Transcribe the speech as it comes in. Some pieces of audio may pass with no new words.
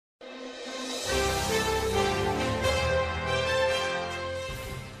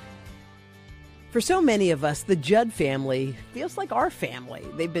For so many of us, the Judd family feels like our family.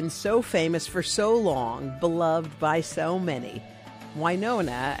 They've been so famous for so long, beloved by so many.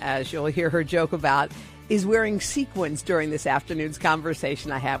 Wynonna, as you'll hear her joke about, is wearing sequins during this afternoon's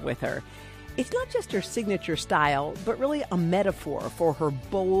conversation I have with her. It's not just her signature style, but really a metaphor for her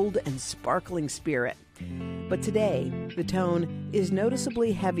bold and sparkling spirit. But today, the tone is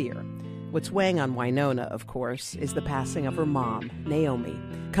noticeably heavier. What's weighing on Wynonna, of course, is the passing of her mom, Naomi.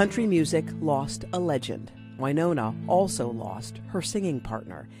 Country music lost a legend. Wynonna also lost her singing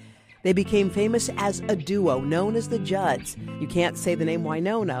partner. They became famous as a duo known as the Judds. You can't say the name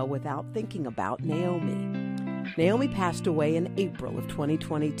Wynonna without thinking about Naomi. Naomi passed away in April of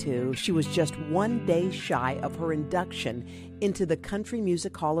 2022. She was just 1 day shy of her induction into the Country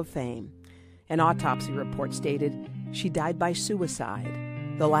Music Hall of Fame. An autopsy report stated she died by suicide.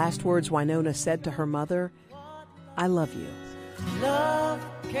 The last words Wynonna said to her mother, "I love you." Love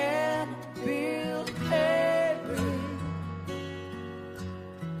can build a bridge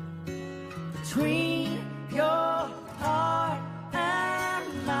between your heart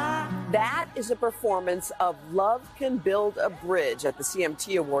and mine. That is a performance of Love Can Build a Bridge at the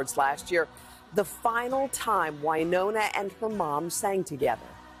CMT Awards last year, the final time Wynonna and her mom sang together.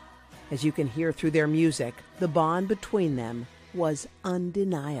 As you can hear through their music, the bond between them was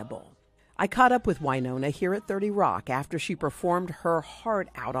undeniable. I caught up with Wynonna here at 30 Rock after she performed her heart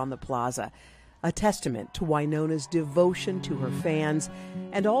out on the plaza, a testament to Wynonna's devotion to her fans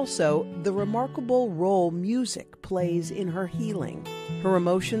and also the remarkable role music plays in her healing. Her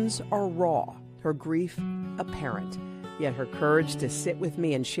emotions are raw, her grief apparent, yet her courage to sit with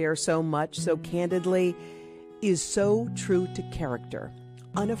me and share so much so candidly is so true to character,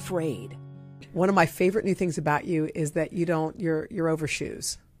 unafraid. One of my favorite new things about you is that you're over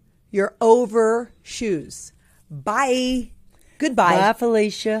shoes. You're over shoes. Bye. Goodbye. Bye,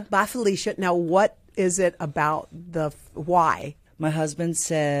 Felicia. Bye, Felicia. Now, what is it about the why? My husband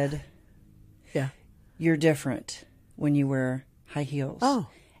said, Yeah. You're different when you wear high heels. Oh.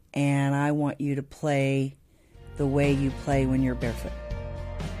 And I want you to play the way you play when you're barefoot.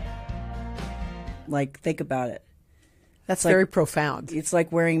 Like, think about it. That's very profound. It's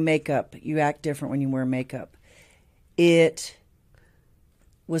like wearing makeup. You act different when you wear makeup. It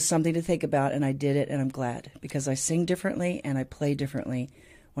was something to think about, and I did it, and I'm glad because I sing differently and I play differently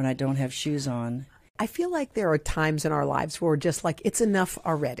when I don't have shoes on. I feel like there are times in our lives where we're just like, it's enough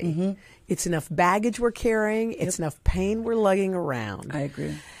already. Mm-hmm. It's enough baggage we're carrying. It's enough pain we're lugging around. I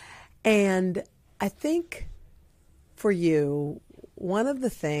agree. And I think for you, one of the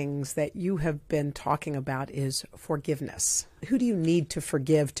things that you have been talking about is forgiveness. Who do you need to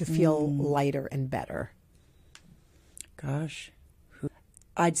forgive to feel lighter and better? Gosh.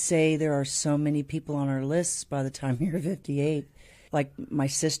 I'd say there are so many people on our lists by the time you're 58. Like my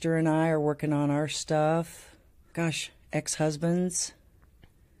sister and I are working on our stuff. Gosh, ex-husbands,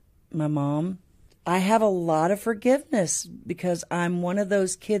 my mom. I have a lot of forgiveness because I'm one of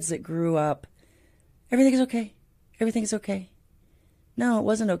those kids that grew up, everything's okay. Everything's okay. No, it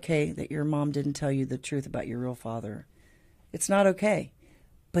wasn't okay that your mom didn't tell you the truth about your real father. It's not okay.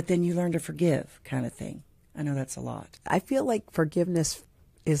 But then you learn to forgive kind of thing. I know that's a lot. I feel like forgiveness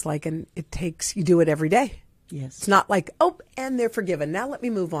is like you do it every day. Yes. It's not like, oh, and they're forgiven. Now let me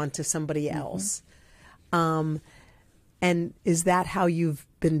move on to somebody else. And is that how you've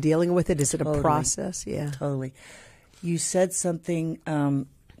been dealing with it? Is it a process? Yeah. Totally. You said something,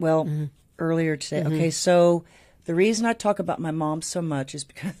 earlier today. Okay, so the reason I talk about my mom so much is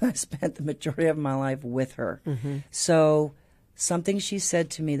because I spent the majority of my life with her. Mm-hmm. So something she said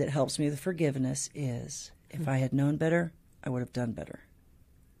to me that helps me with forgiveness is, if I had known better, I would have done better.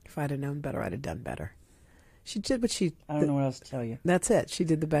 If I'd have known better, I'd have done better. She did what she... I don't know what else to tell you. That's it. She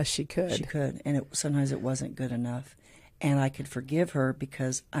did the best she could. She could, and sometimes it wasn't good enough. And I could forgive her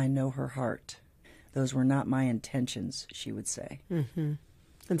because I know her heart. Those were not my intentions, she would say. Mm-hmm.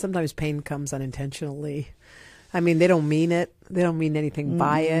 And sometimes pain comes unintentionally. I mean, they don't mean it. They don't mean anything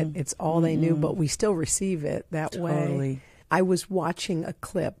by it. It's all they knew, but we still receive it that way. I was watching a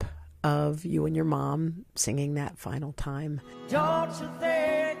clip of you and your mom singing that final time. Don't you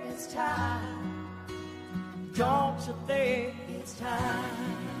think it's time? Don't you think it's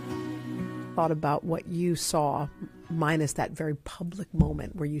time? Thought about what you saw, minus that very public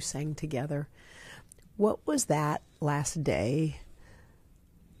moment where you sang together. What was that last day?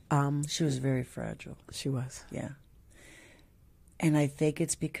 She was very fragile. She was. Yeah. And I think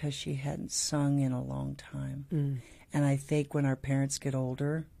it's because she hadn't sung in a long time. And I think when our parents get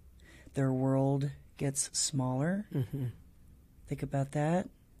older, their world gets smaller. Mm-hmm. Think about that.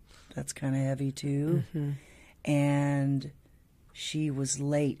 That's kind of heavy too. Mm-hmm. And she was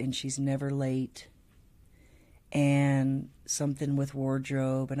late, and she's never late, and something with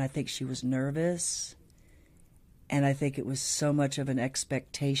wardrobe, and I think she was nervous, and I think it was so much of an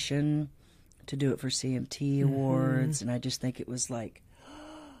expectation to do it for CMT awards, and I just think it was like,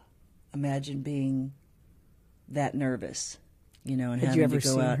 imagine being that nervous, you know, and Had having you ever to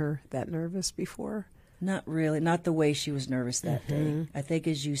go seen out. her that nervous before? Not really, not the way she was nervous that day. I think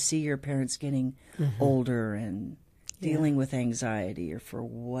as you see your parents getting older and dealing with anxiety, or for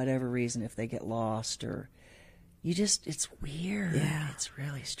whatever reason, if they get lost, or you just, it's weird. Yeah. It's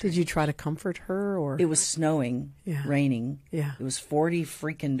really strange. Did you try to comfort her, or? It was snowing, raining. Yeah. It was 40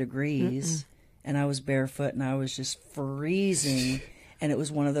 freaking degrees, and I was barefoot, and I was just freezing. And it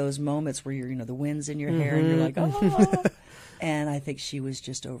was one of those moments where you're, you know, the wind's in your hair, and you're like, oh. And I think she was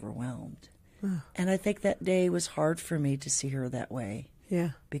just overwhelmed. And I think that day was hard for me to see her that way.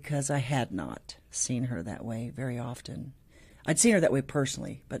 Yeah. Because I had not seen her that way very often. I'd seen her that way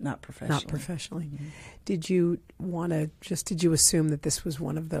personally, but not professionally. Not professionally. Did you want to did you assume that this was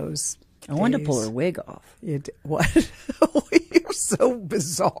one of those I wanted to days? pull her wig off. What? You're so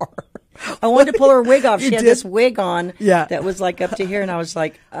bizarre. I wanted to pull her wig off. She You had did? this wig on Yeah. that was like up to here, and I was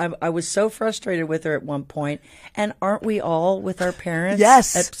like, I was so frustrated with her at one point. And aren't we all with our parents?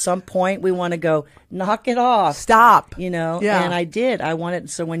 Yes. At some point, we want to go, knock it off. Stop. You know? Yeah. And I did. I wanted,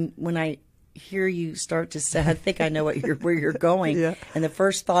 so when I hear you start to say, I think I know where you're going. Yeah. And the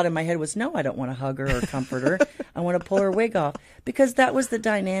first thought in my head was, no, I don't want to hug her or comfort her. I want to pull her wig off. Because that was the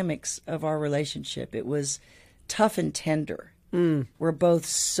dynamics of our relationship. It was tough and tender. We're both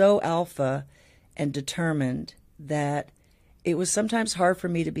so alpha and determined that it was sometimes hard for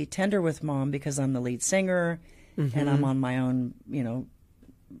me to be tender with Mom because I'm the lead singer and I'm on my own, you know,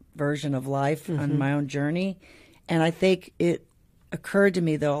 version of life, on my own journey. And I think it occurred to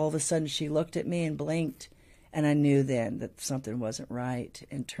me that all of a sudden she looked at me and blinked, and I knew then that something wasn't right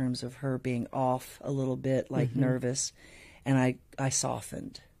in terms of her being off a little bit, like nervous. And I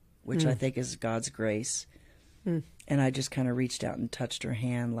softened, which I think is God's grace. And I just kind of reached out and touched her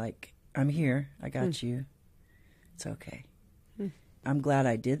hand like, I'm here. I got you. It's okay. I'm glad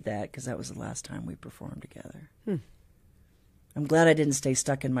I did that because that was the last time we performed together. I'm glad I didn't stay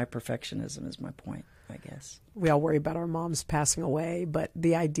stuck in my perfectionism is my point, I guess. We all worry about our moms passing away, but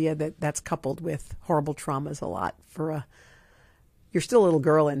the idea that that's coupled with horrible trauma is a lot for you're still a little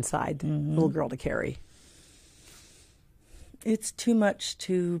girl inside, little girl to carry. It's too much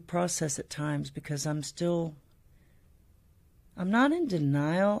to process at times because I'm not in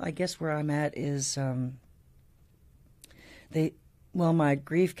denial. I guess where I'm at is my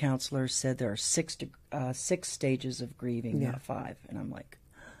grief counselor said there are six stages of grieving, not 5. And I'm like,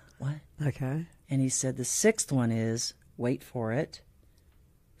 what? Okay. And he said the 6th one is, wait for it,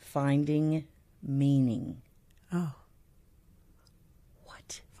 finding meaning. Oh.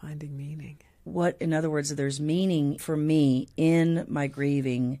 What? Finding meaning. What, in other words, there's meaning for me in my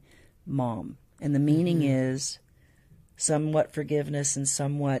grieving Mom. And the meaning is somewhat forgiveness and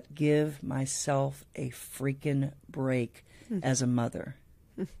somewhat give myself a freaking break as a mother.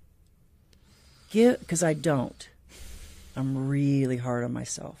 Because I don't. I'm really hard on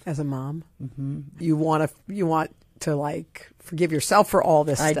myself. As a mom, you want to like forgive yourself for all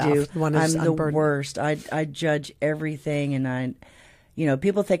this I stuff. do. You want to I'm just the unburden. worst. I judge everything, and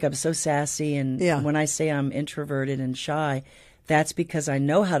people think I'm so sassy, and when I say I'm introverted and shy, that's because I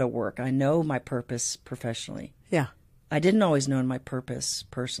know how to work. I know my purpose professionally. Yeah. I didn't always know my purpose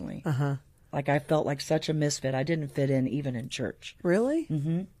personally. Like I felt like such a misfit. I didn't fit in even in church.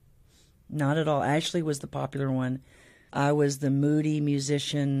 Really? Not at all. Ashley was the popular one. I was the moody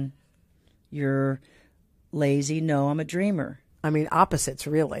musician. You're lazy. No, I'm a dreamer. I mean, opposites,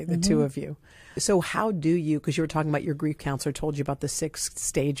 really, the two of you. So how do you, because you were talking about your grief counselor told you about the 6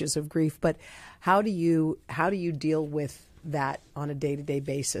 stages of grief, but how do you deal with that on a day-to-day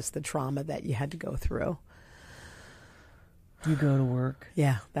basis, the trauma that you had to go through? You go to work.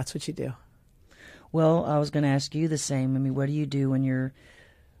 Yeah, that's what you do. Well, I was going to ask you the same. I mean, what do you do when your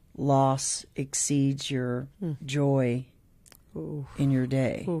loss exceeds your joy in your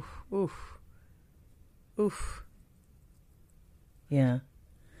day? Oof. Yeah.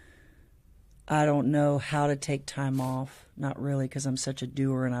 I don't know how to take time off. Not really, because I'm such a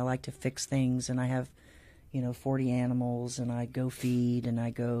doer and I like to fix things, and I have, 40 animals, and I go feed and I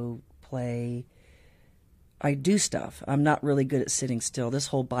go play. I do stuff. I'm not really good at sitting still. This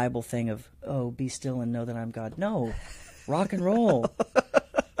whole Bible thing of, be still and know that I'm God. No. Rock and roll.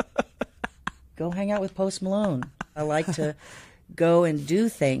 Go hang out with Post Malone. I like to go and do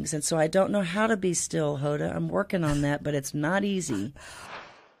things. And so I don't know how to be still, Hoda. I'm working on that, but it's not easy.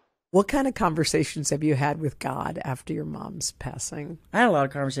 What kind of conversations have you had with God after your mom's passing? I had a lot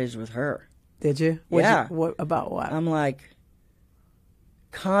of conversations with her. Did you? Yeah. About what? I'm like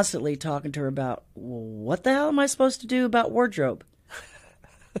constantly talking to her about, well, what the hell am I supposed to do about wardrobe?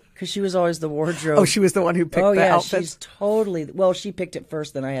 Because she was always the wardrobe. Oh, she was the one who picked the outfits? She's totally, well, she picked it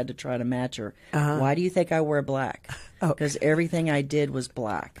first, then I had to try to match her. Why do you think I wear black? Because everything I did was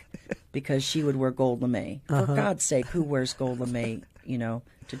black. Because she would wear gold lame. For God's sake, who wears gold lame,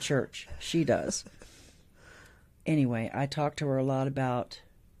 to church? She does. Anyway, I talked to her a lot about,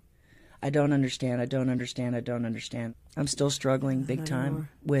 I don't understand. I'm still struggling big time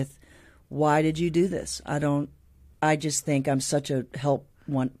with, why did you do this? I just think I'm such a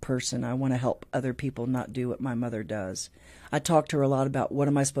one person. I want to help other people not do what my mother does. I talked to her a lot about, what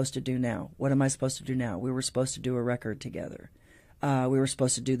am I supposed to do now? What am I supposed to do now? We were supposed to do a record together. We were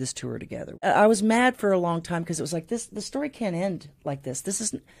supposed to do this tour together. I was mad for a long time because it was like, the story can't end like this. This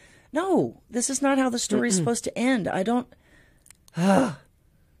is not how the story is supposed to end.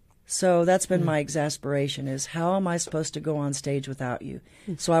 So that's been my exasperation, is how am I supposed to go on stage without you?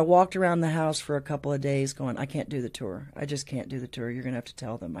 So I walked around the house for a couple of days going, I can't do the tour. I just can't do the tour. You're going to have to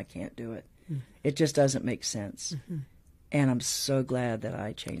tell them I can't do it. It just doesn't make sense. And I'm so glad that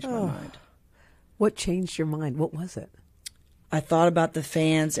I changed my mind. What changed your mind? What was it? I thought about the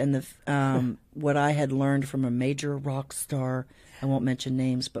fans and what I had learned from a major rock star. I won't mention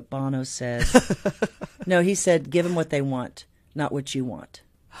names, but Bono said, no, he said, give them what they want, not what you want.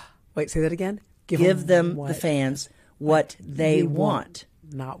 Wait, say that again? Give them, the fans, what they want.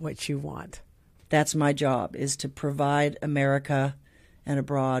 Not what you want. That's my job, is to provide America and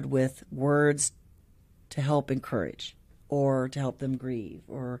abroad with words to help encourage or to help them grieve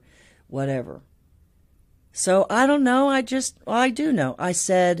or whatever. So I don't know. I do know. I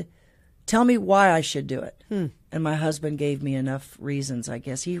said, tell me why I should do it. And my husband gave me enough reasons, I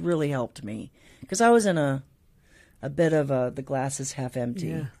guess. He really helped me because I was in a bit of the glass is half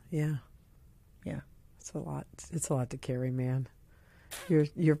empty. Yeah. It's a lot. It's a lot to carry, man.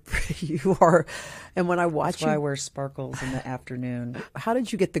 You are, and when I watch That's why I wear sparkles in the afternoon. How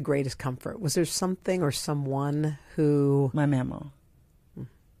did you get the greatest comfort? Was there something or someone who? My mama.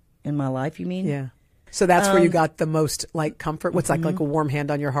 In my life, you mean? Yeah. So that's where you got the most comfort. What's like a warm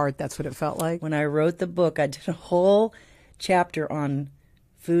hand on your heart? That's what it felt like. When I wrote the book, I did a whole chapter on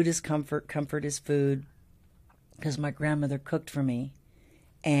food is comfort, comfort is food, because my grandmother cooked for me,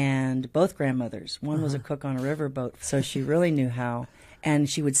 and both grandmothers. One was a cook on a riverboat, so she really knew how. And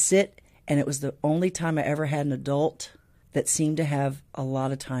she would sit, and it was the only time I ever had an adult that seemed to have a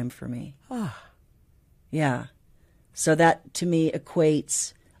lot of time for me. Yeah. So that, to me,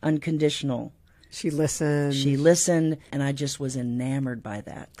 equates unconditional. She listened, and I just was enamored by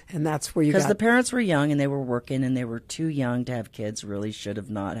that. And that's where you got... Because the parents were young, and they were working, and they were too young to have kids, really should have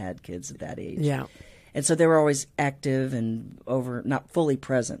not had kids at that age. Yeah. And so they were always active and not fully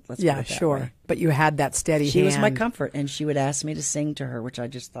present, let's put it that sure. way. But you had that steady hand. She was my comfort, and she would ask me to sing to her, which I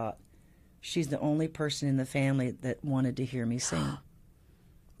just thought, she's the only person in the family that wanted to hear me sing.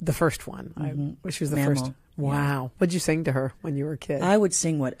 The first one. She was the Mammal. first. Wow. Yeah. What'd you sing to her when you were a kid? I would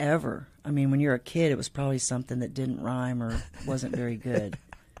sing whatever. I mean, when you're a kid, it was probably something that didn't rhyme or wasn't very good.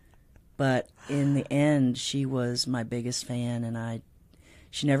 But in the end, she was my biggest fan, and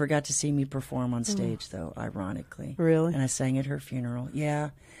she never got to see me perform on stage, though, ironically. Really? And I sang at her funeral. Yeah.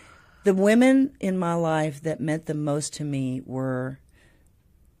 The women in my life that meant the most to me were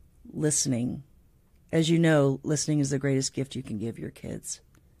listening. As you know, listening is the greatest gift you can give your kids.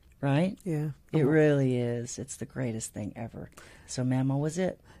 Right? Yeah. It really is. It's the greatest thing ever. So Mama was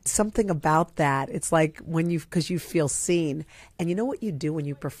it. Something about that. It's like because you feel seen. And you know what you do when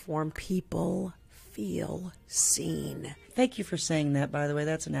you perform? People feel seen. Thank you for saying that, by the way.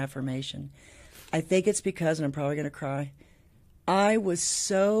 That's an affirmation. I think it's because, and I'm probably going to cry, I was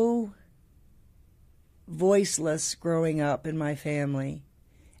so voiceless growing up in my family.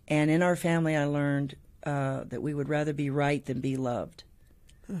 And in our family, I learned that we would rather be right than be loved.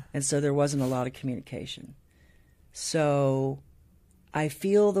 And so there wasn't a lot of communication. So I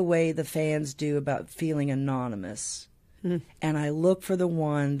feel the way the fans do about feeling anonymous. And I look for the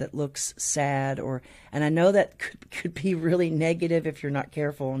one that looks sad, and I know that could be really negative if you're not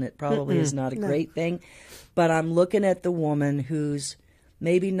careful, and it probably is not a great thing. But I'm looking at the woman who's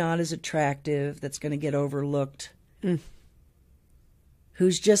maybe not as attractive, that's going to get overlooked,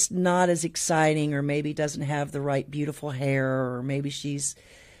 who's just not as exciting, or maybe doesn't have the right beautiful hair, or maybe she's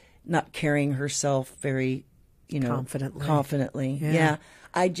not carrying herself very, confidently. Yeah.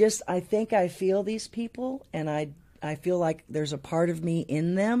 I think I feel these people, and I feel like there's a part of me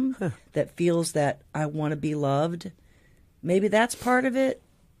in them that feels that I want to be loved. Maybe that's part of it.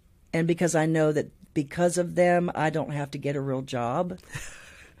 And because I know that because of them, I don't have to get a real job.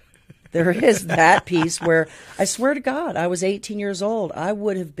 There is that piece where I swear to God, I was 18 years old. I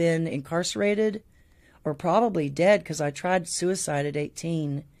would have been incarcerated or probably dead because I tried suicide at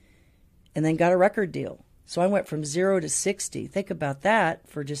 18 and then got a record deal. So I went from 0 to 60. Think about that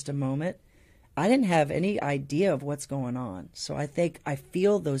for just a moment. I didn't have any idea of what's going on. So I think I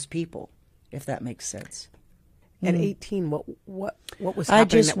feel those people, if that makes sense. At 18, what was I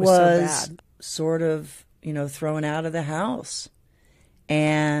happening just that was so was bad? sort of, thrown out of the house.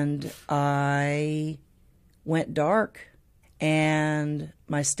 And I went dark. And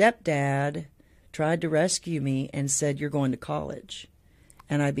my stepdad tried to rescue me and said, "You're going to college."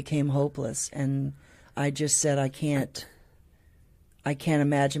 And I became hopeless. And I just said, I can't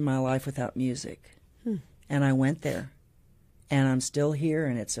imagine my life without music. And I went there. And I'm still here,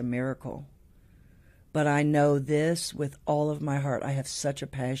 and it's a miracle. But I know this with all of my heart. I have such a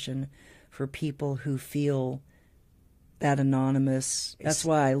passion for people who feel that anonymous. That's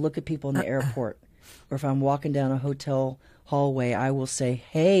why I look at people in the airport. Or if I'm walking down a hotel hallway, I will say,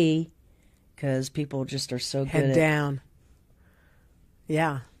 "Hey," because people just are so good Head down.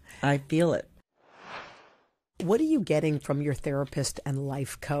 Yeah. I feel it. What are you getting from your therapist and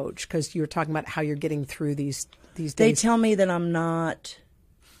life coach? Because you're talking about how you're getting through these days. They tell me that I'm not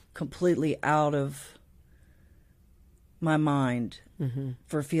completely out of my mind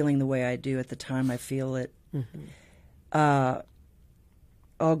for feeling the way I do at the time I feel it. I'll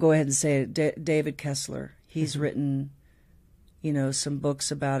go ahead and say it. David Kessler, he's written, some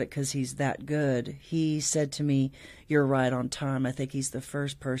books about it because he's that good. He said to me, "You're right on time." I think he's the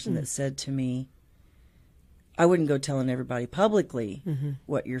first person that said to me, I wouldn't go telling everybody publicly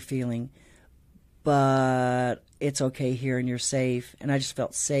what you're feeling, but it's okay here and you're safe. And I just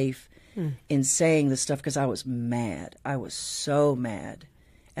felt safe in saying this stuff because I was mad. I was so mad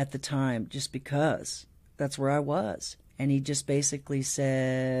at the time just because that's where I was. And he just basically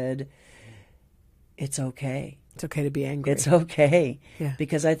said, "It's okay. It's okay to be angry. It's okay." Yeah.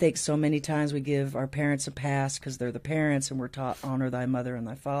 Because I think so many times we give our parents a pass because they're the parents and we're taught honor thy mother and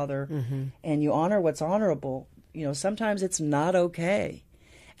thy father. And you honor what's honorable. Sometimes it's not okay.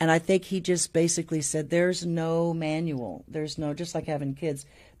 And I think he just basically said there's no manual. There's no, just like having kids,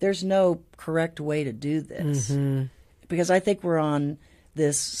 there's no correct way to do this. Because I think we're on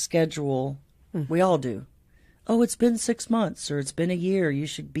this schedule. We all do. Oh, it's been 6 months or it's been a year. You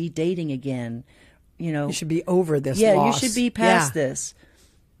should be dating again. You should be over this Yeah, loss. you should be past this.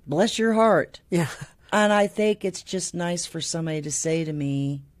 Bless your heart. Yeah. And I think it's just nice for somebody to say to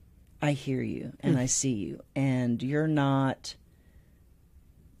me, "I hear you and I see you. And you're not,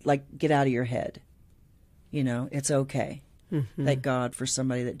 get out of your head. It's okay." Thank God for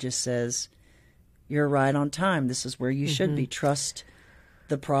somebody that just says, "You're right on time. This is where you should be. Trust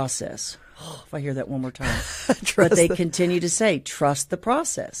the process." If I hear that one more time. But they continue to say, "Trust the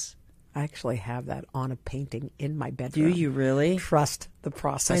process." I actually have that on a painting in my bedroom. Do you really? Trust the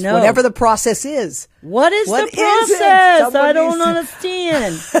process. I know. Whatever the process is. What is What the is it? process? Someone I don't needs to-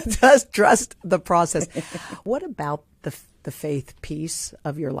 understand. Just trust the process. What about the faith piece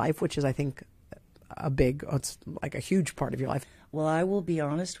of your life, which is, I think, it's like a huge part of your life? Well, I will be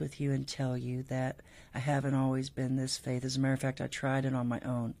honest with you and tell you that I haven't always been this faith. As a matter of fact, I tried it on my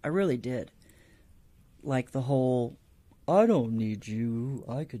own. I really did. Like the whole, "I don't need you.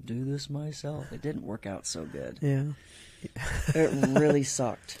 I could do this myself." It didn't work out so good. Yeah. It really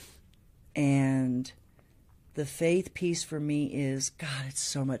sucked. And the faith piece for me is, God, it's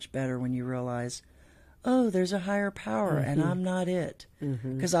so much better when you realize, oh, there's a higher power and I'm not it.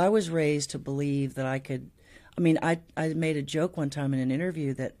 Because I was raised to believe that I could. I made a joke one time in an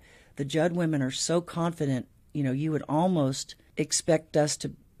interview that the Judd women are so confident, you would almost expect us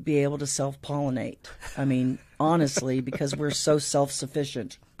to be able to self-pollinate. Honestly, because we're so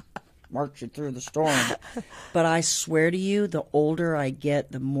self-sufficient. Marching through the storm. But I swear to you, the older I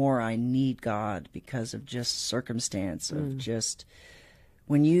get, the more I need God because of just circumstance, of just,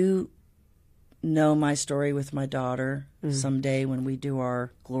 when you know my story with my daughter, someday when we do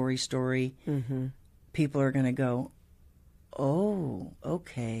our glory story, people are going to go, "Oh,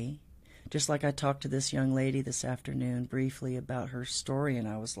 okay." Just like I talked to this young lady this afternoon briefly about her story, and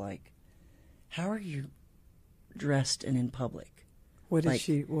I was like, "How are you dressed and in public?" What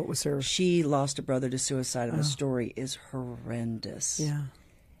was her? She lost a brother to suicide, and the story is horrendous. Yeah.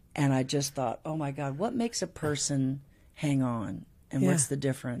 And I just thought, oh my God, what makes a person hang on? And what's the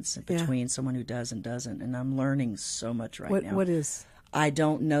difference between someone who does and doesn't? And I'm learning so much now. What is? I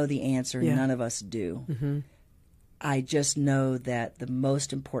don't know the answer. Yeah. None of us do. I just know that the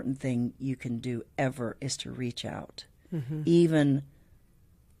most important thing you can do ever is to reach out. Even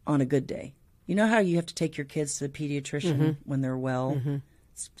on a good day. You know how you have to take your kids to the pediatrician when they're well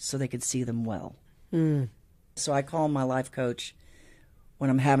so they could see them well? So I call my life coach when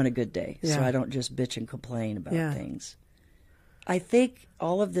I'm having a good day, so I don't just bitch and complain about things. I think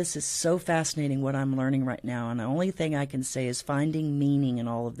all of this is so fascinating, what I'm learning right now, and the only thing I can say is finding meaning in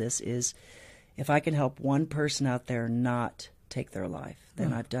all of this is if I can help one person out there not take their life,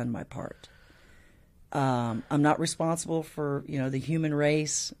 then I've done my part. I'm not responsible for, the human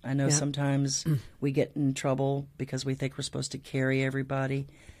race. I know sometimes we get in trouble because we think we're supposed to carry everybody.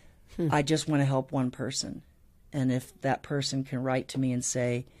 I just want to help one person. And if that person can write to me and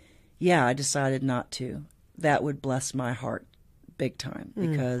say, yeah, I decided not to, that would bless my heart big time,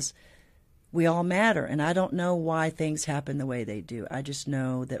 because we all matter. And I don't know why things happen the way they do. I just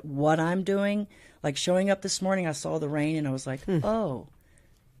know that what I'm doing, like showing up this morning, I saw the rain and I was like, oh,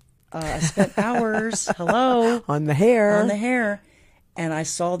 I spent hours, on the hair. And I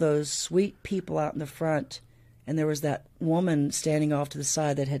saw those sweet people out in the front. And there was that woman standing off to the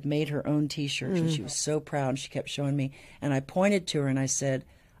side that had made her own T-shirt. And she was so proud. She kept showing me. And I pointed to her and I said,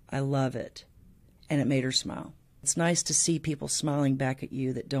 I love it. And it made her smile. It's nice to see people smiling back at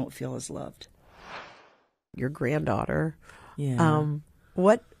you that don't feel as loved. Your granddaughter. Yeah.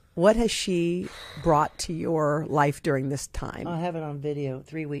 What has she brought to your life during this time? I have it on video,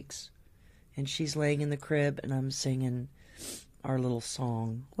 3 weeks. And she's laying in the crib and I'm singing our little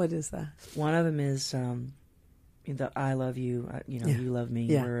song. What is that? One of them is the I love you, you love me.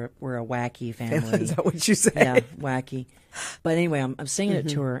 Yeah. We're a wacky family. Is that what you say? Yeah, wacky. But anyway, I'm singing it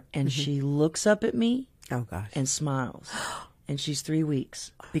to her and she looks up at me and smiles. And she's 3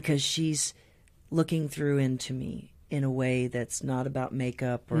 weeks because she's looking through into me in a way that's not about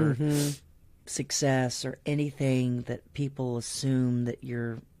makeup or success or anything that people assume that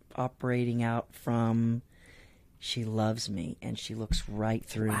you're operating out from. She loves me and she looks right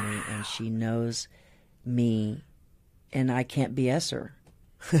through me and she knows me and I can't BS her.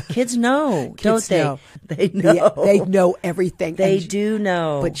 Kids know, don't they? Know. They know. Yeah, they know everything. They do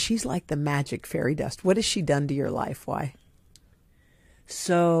know. But she's like the magic fairy dust. What has she done to your life? Why?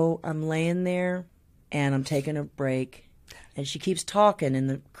 So I'm laying there and I'm taking a break and she keeps talking in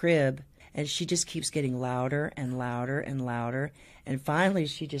the crib and she just keeps getting louder and louder and louder. And finally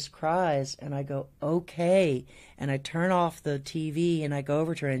she just cries and I go, okay. And I turn off the TV and I go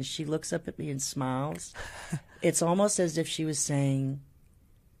over to her and she looks up at me and smiles. It's almost as if she was saying,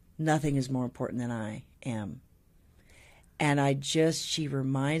 nothing is more important than I am. And she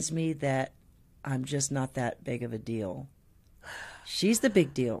reminds me that I'm just not that big of a deal. She's the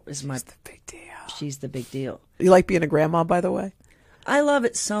big deal. She's the big deal. She's the big deal. You like being a grandma, by the way? I love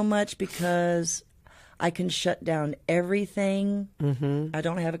it so much because I can shut down everything. I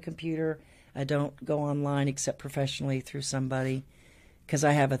don't have a computer. I don't go online except professionally through somebody because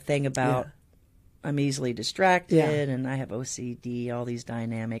I have a thing about I'm easily distracted and I have OCD, all these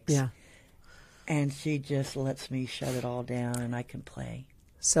dynamics. Yeah. And she just lets me shut it all down and I can play.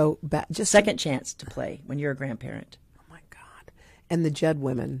 So just second chance to play when you're a grandparent. Oh, my God. And the Judd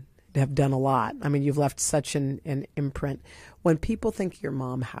women have done a lot. I mean, you've left such an imprint. When people think of your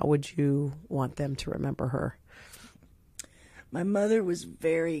mom, how would you want them to remember her? My mother was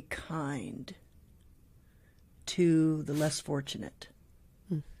very kind to the less fortunate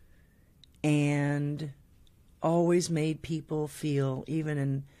and always made people feel, even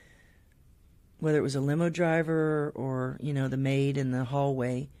in whether it was a limo driver or, the maid in the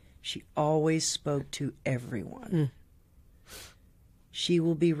hallway, she always spoke to everyone. She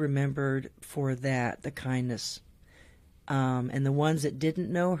will be remembered for that, the kindness. And the ones that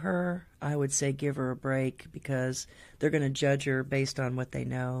didn't know her, I would say give her a break because they're going to judge her based on what they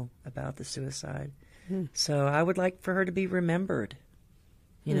know about the suicide. So I would like for her to be remembered,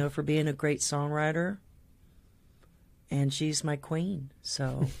 for being a great songwriter. And she's my queen,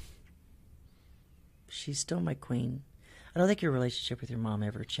 so she's still my queen. I don't think your relationship with your mom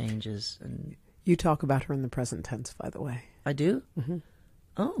ever changes. And you talk about her in the present tense, by the way. I do?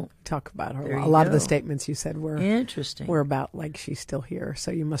 Oh. Talk about her. A lot of the statements you said were interesting. Were about like she's still here,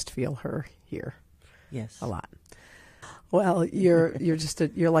 so you must feel her here. Yes. A lot. Well, you're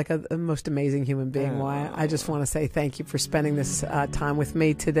like a most amazing human being. Why? I just want to say thank you for spending this time with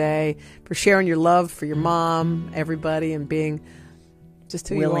me today, for sharing your love for your mom, everybody, and being just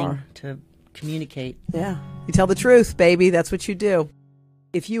who willing you are. To communicate. Yeah. You tell the truth, baby. That's what you do.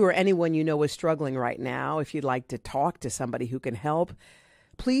 If you or anyone you know is struggling right now, if you'd like to talk to somebody who can help,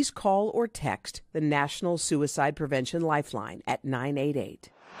 please call or text the National Suicide Prevention Lifeline at 988.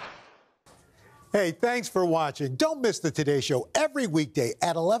 Hey, thanks for watching. Don't miss the Today Show every weekday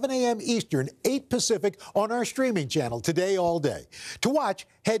at 11 a.m. Eastern, 8 Pacific on our streaming channel, Today All Day. To watch,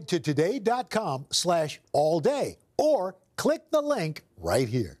 head to today.com/allday or click the link right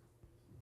here.